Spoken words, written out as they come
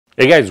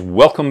Hey guys,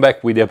 welcome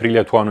back with the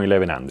Aprilia Tuono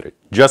 1100.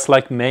 Just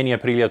like many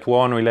Aprilia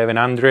Tuono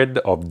 1100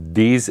 of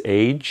this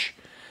age,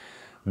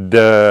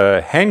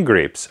 the hand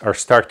grips are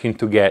starting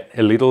to get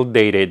a little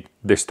dated,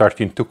 they're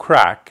starting to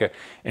crack,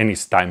 and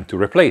it's time to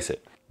replace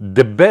it.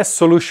 The best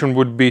solution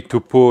would be to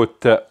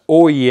put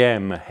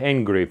OEM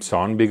hand grips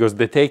on because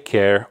they take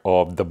care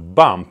of the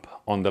bump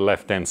on the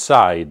left-hand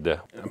side,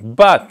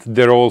 but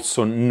they're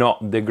also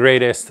not the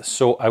greatest,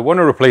 so I want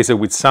to replace it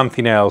with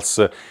something else.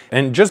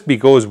 And just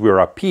because we're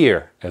up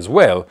here as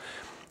well,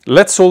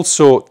 let's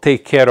also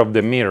take care of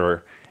the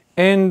mirror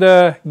and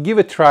give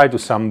a try to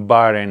some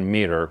bar end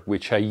mirror,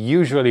 which I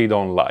usually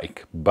don't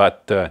like.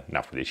 But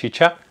enough for the chit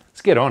chat,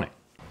 let's get on it.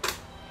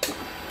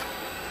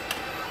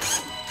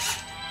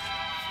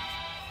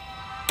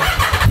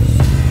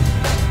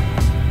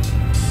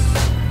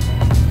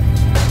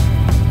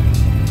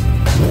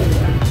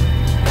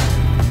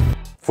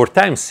 For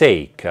time's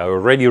sake, I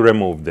already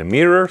removed the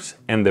mirrors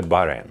and the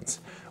bar ends.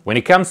 When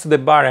it comes to the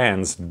bar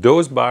ends,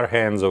 those bar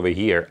ends over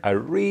here are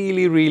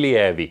really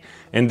heavy,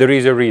 and there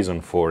is a reason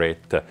for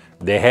it.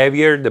 The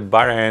heavier the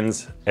bar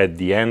ends at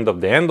the end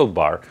of the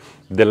handlebar,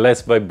 the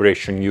less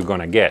vibration you're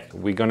gonna get.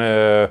 We're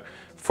gonna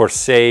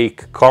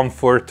forsake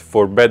comfort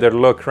for better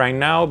look right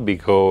now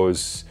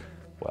because,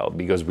 well,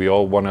 because we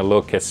all wanna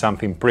look at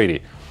something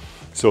pretty.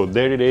 So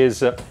there it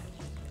is.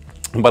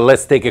 But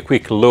let's take a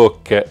quick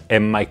look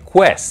at my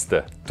quest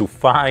to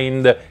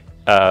find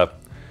a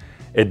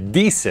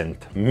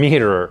decent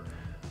mirror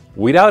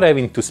without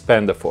having to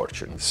spend a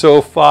fortune.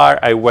 So far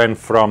I went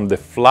from the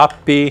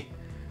floppy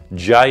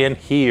giant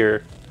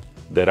here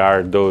that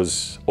are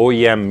those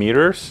OEM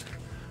mirrors,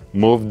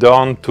 moved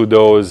on to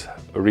those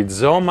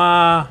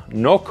Rizoma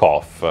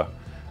knockoff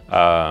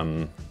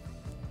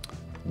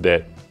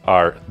that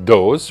are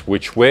those,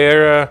 which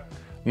were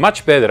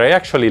much better. I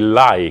actually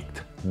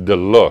liked the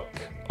look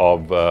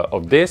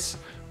of this,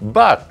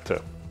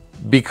 but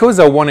because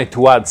I wanted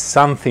to add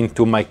something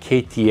to my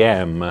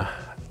KTM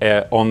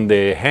on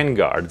the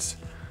handguards,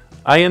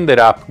 I ended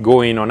up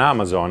going on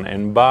Amazon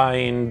and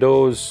buying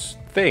those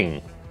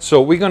things.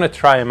 So we're gonna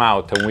try them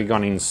out and we're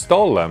gonna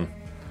install them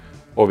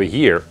over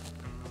here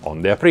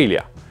on the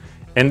Aprilia.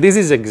 And this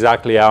is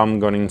exactly how I'm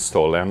gonna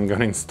install it. I'm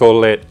gonna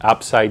install it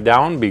upside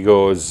down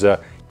because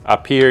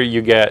up here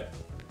you get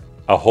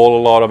a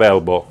whole lot of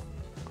elbow.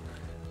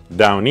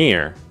 Down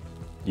here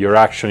you're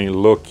actually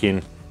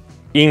looking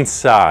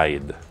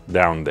inside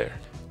down there.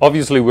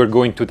 Obviously we're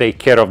going to take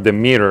care of the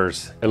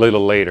mirrors a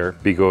little later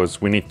because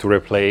we need to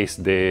replace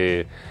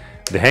the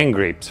hand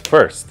grips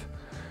first.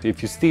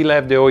 If you still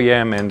have the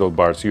OEM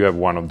handlebars, you have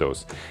one of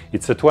those.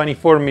 It's a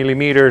 24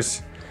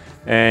 millimeters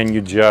and you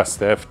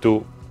just have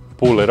to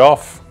pull it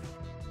off.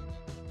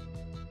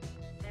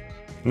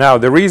 Now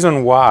the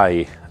reason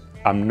why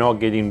I'm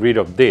not getting rid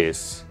of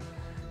this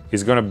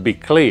is gonna be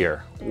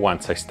clear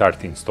once I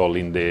start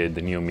installing the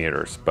new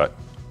mirrors, but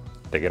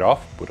take it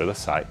off, put it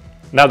aside.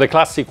 Now the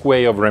classic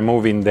way of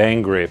removing the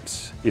hand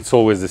grips, it's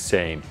always the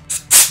same.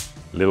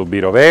 Little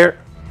bit of air,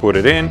 put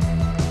it in.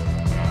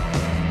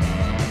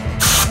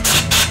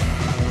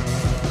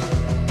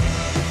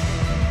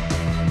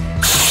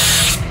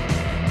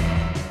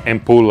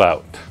 And pull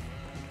out.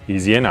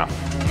 Easy enough.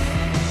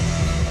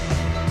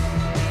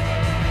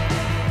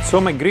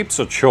 So my grips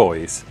of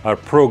choice are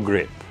Pro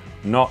Grip,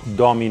 not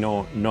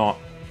Domino, not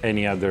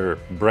any other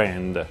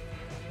brand.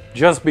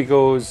 Just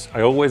because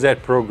I always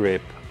had Pro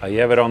Grip, I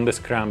have it on the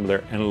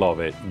Scrambler and love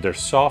it. They're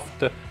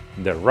soft,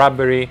 they're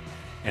rubbery,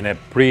 and a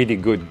pretty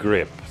good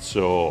grip.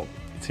 So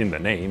it's in the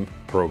name,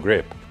 Pro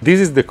Grip. This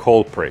is the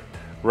culprit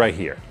right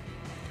here.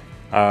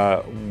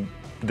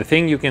 The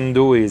thing you can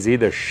do is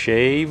either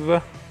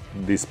shave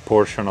this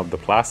portion of the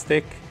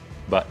plastic,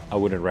 but I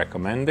wouldn't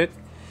recommend it.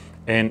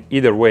 And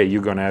either way,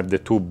 you're gonna have the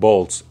two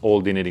bolts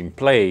holding it in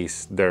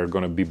place. They're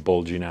gonna be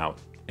bulging out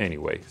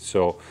anyway.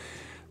 So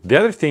the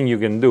other thing you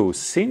can do,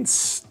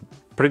 since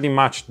pretty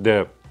much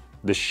the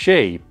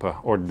shape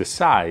or the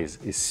size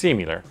is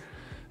similar,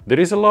 there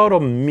is a lot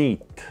of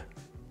meat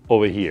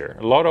over here,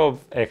 a lot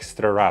of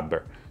extra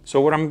rubber.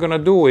 So what I'm gonna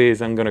do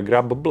is I'm gonna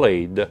grab a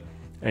blade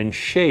and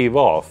shave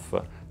off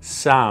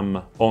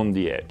some on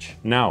the edge.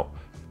 Now,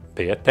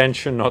 pay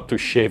attention not to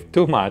shave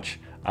too much,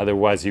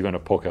 otherwise you're gonna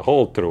poke a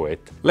hole through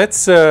it.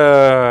 Let's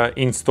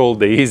install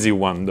the easy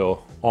one though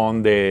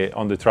on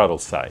the throttle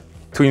side.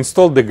 To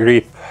install the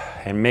grip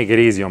and make it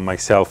easy on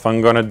myself, I'm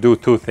gonna do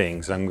two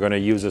things. I'm gonna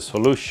use a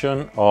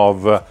solution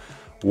of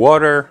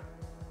water,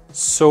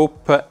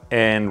 soap,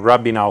 and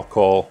rubbing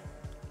alcohol.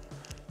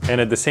 And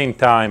at the same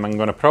time, I'm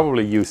gonna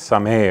probably use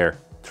some air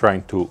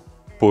trying to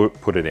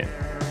put it in.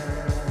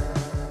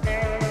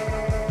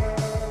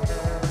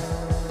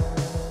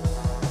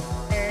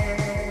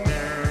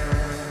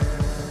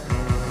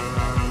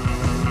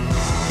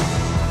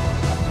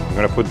 I'm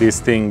gonna put this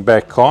thing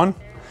back on.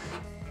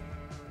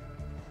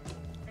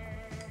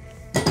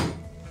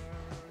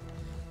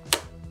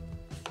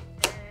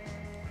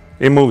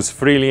 It moves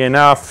freely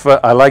enough.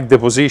 I like the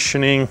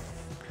positioning.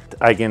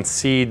 I can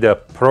see the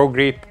Pro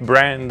Grip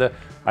brand.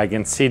 I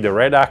can see the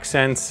red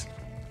accents.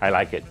 I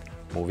like it.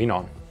 Moving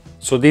on.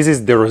 So this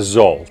is the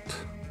result.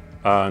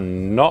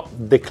 Not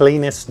the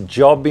cleanest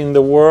job in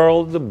the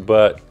world,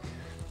 but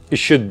it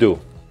should do.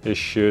 It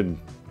should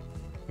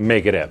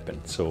make it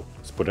happen. So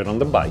let's put it on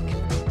the bike.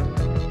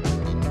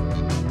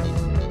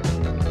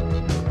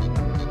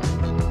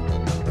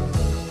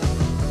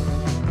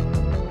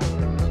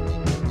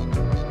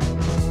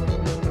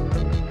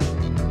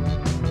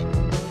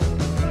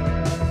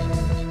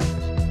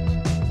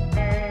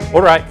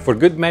 All right, for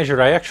good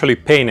measure, I actually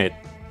painted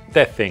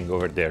that thing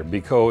over there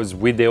because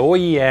with the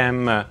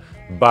OEM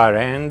bar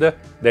end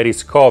that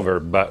is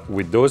covered, but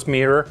with those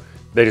mirrors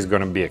that is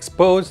gonna be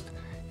exposed,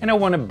 and I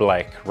want it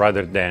black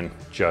rather than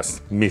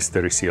just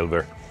mystery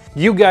silver.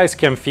 You guys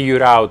can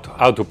figure out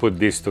how to put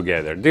this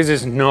together. This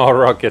is no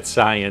rocket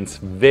science,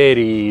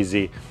 very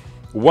easy.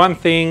 One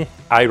thing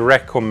I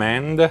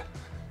recommend,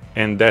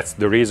 and that's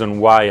the reason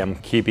why I'm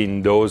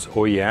keeping those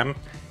OEM,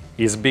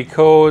 is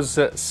because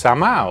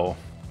somehow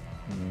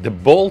the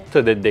bolt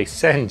that they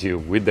send you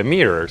with the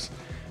mirrors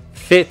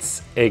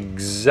fits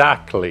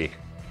exactly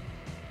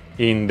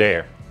in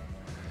there.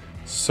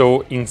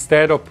 So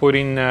instead of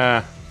putting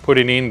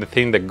in the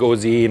thing that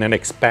goes in and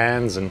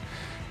expands and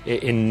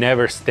it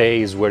never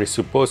stays where it's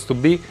supposed to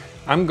be,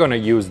 I'm gonna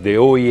use the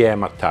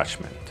OEM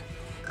attachment.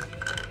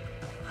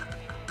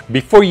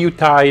 Before you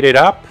tie it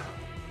up,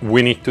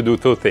 we need to do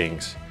two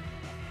things.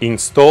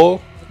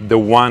 Install the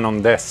one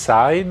on that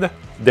side,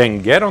 then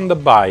get on the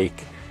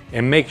bike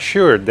and make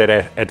sure that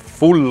at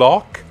full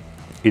lock,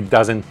 it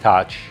doesn't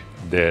touch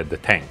the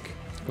tank.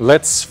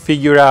 Let's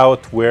figure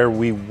out where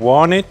we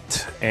want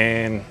it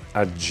and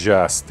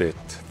adjust it.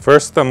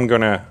 First, I'm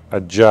gonna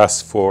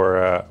adjust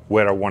for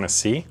where I wanna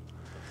see,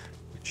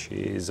 which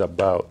is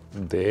about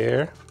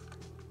there.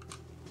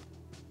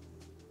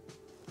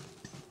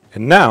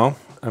 And now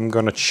I'm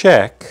gonna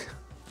check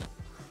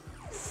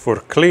for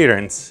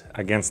clearance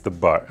against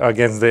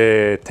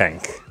the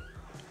tank.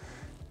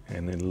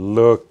 And it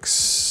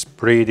looks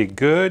pretty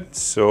good,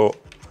 so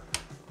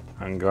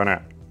I'm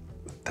gonna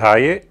tie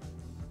it.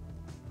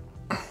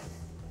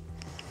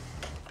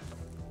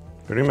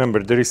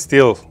 Remember, there is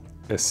still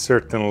a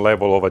certain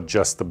level of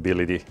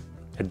adjustability.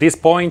 At this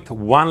point,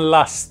 one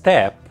last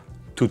step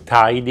to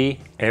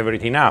tidy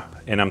everything up,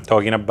 and I'm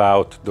talking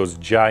about those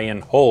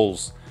giant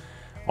holes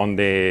on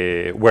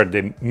where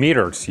the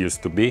mirrors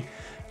used to be.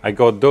 I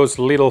got those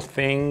little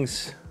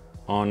things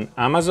on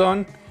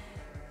Amazon.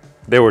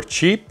 They were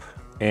cheap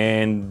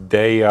and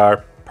they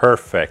are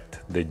perfect.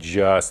 They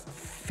just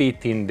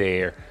fit in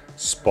there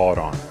spot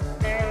on.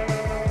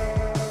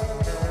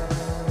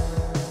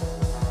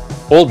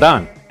 All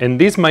done. And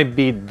this might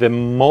be the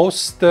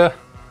most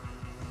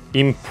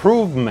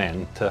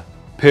improvement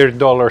per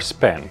dollar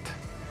spent.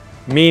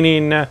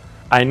 Meaning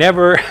I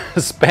never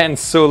spent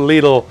so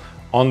little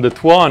on the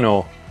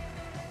Tuono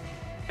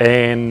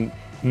and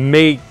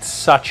made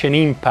such an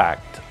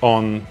impact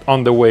on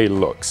the way it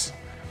looks.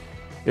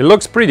 It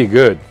looks pretty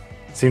good.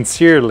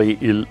 Sincerely,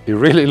 it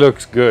really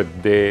looks good.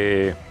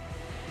 The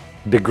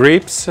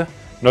grips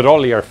not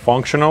only are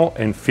functional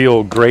and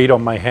feel great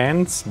on my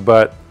hands,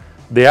 but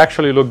they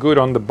actually look good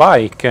on the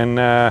bike. And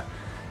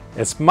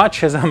as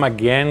much as I'm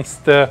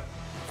against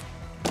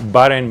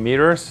bar end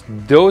mirrors,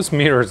 those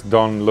mirrors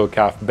don't look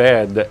half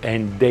bad,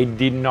 and they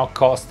did not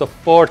cost a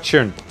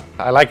fortune.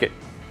 I like it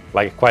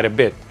quite a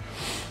bit.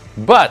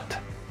 But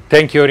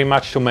thank you very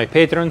much to my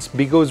patrons,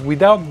 because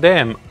without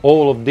them,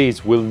 all of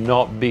this will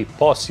not be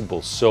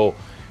possible. So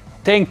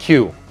thank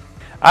you.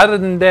 Other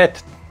than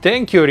that,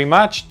 thank you very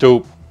much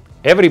to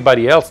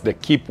everybody else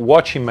that keep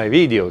watching my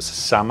videos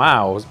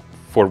somehow,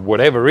 for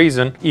whatever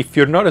reason. If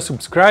you're not a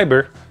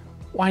subscriber,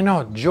 why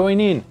not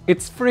join in?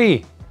 It's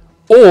free.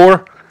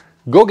 Or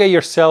go get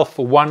yourself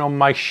one of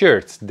my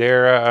shirts.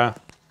 They're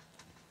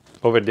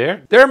over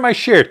there. They're my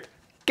shirt.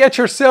 Get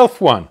yourself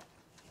one.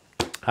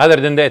 Other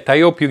than that, I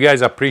hope you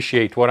guys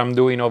appreciate what I'm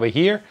doing over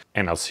here,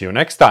 and I'll see you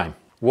next time.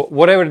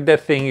 Whatever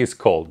that thing is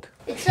called.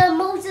 It's a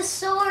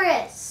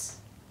Mosasaurus.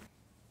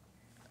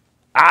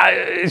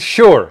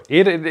 Sure,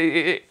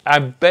 I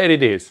bet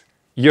it is.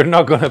 You're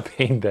not gonna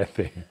paint that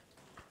thing.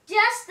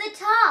 Just the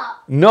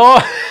top. No,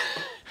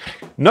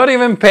 not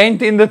even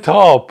painting the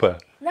top.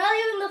 Not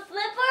even the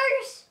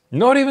flippers?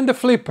 Not even the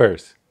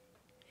flippers.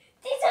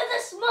 These are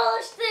the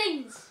smallest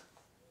things.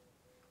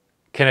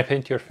 Can I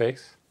paint your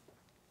face?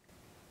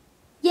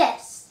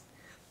 Yes,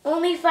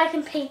 only if I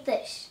can paint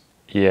this.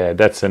 Yeah,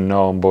 that's a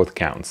no on both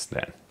counts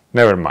then.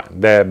 Never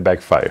mind, that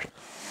backfired.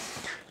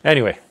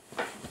 Anyway.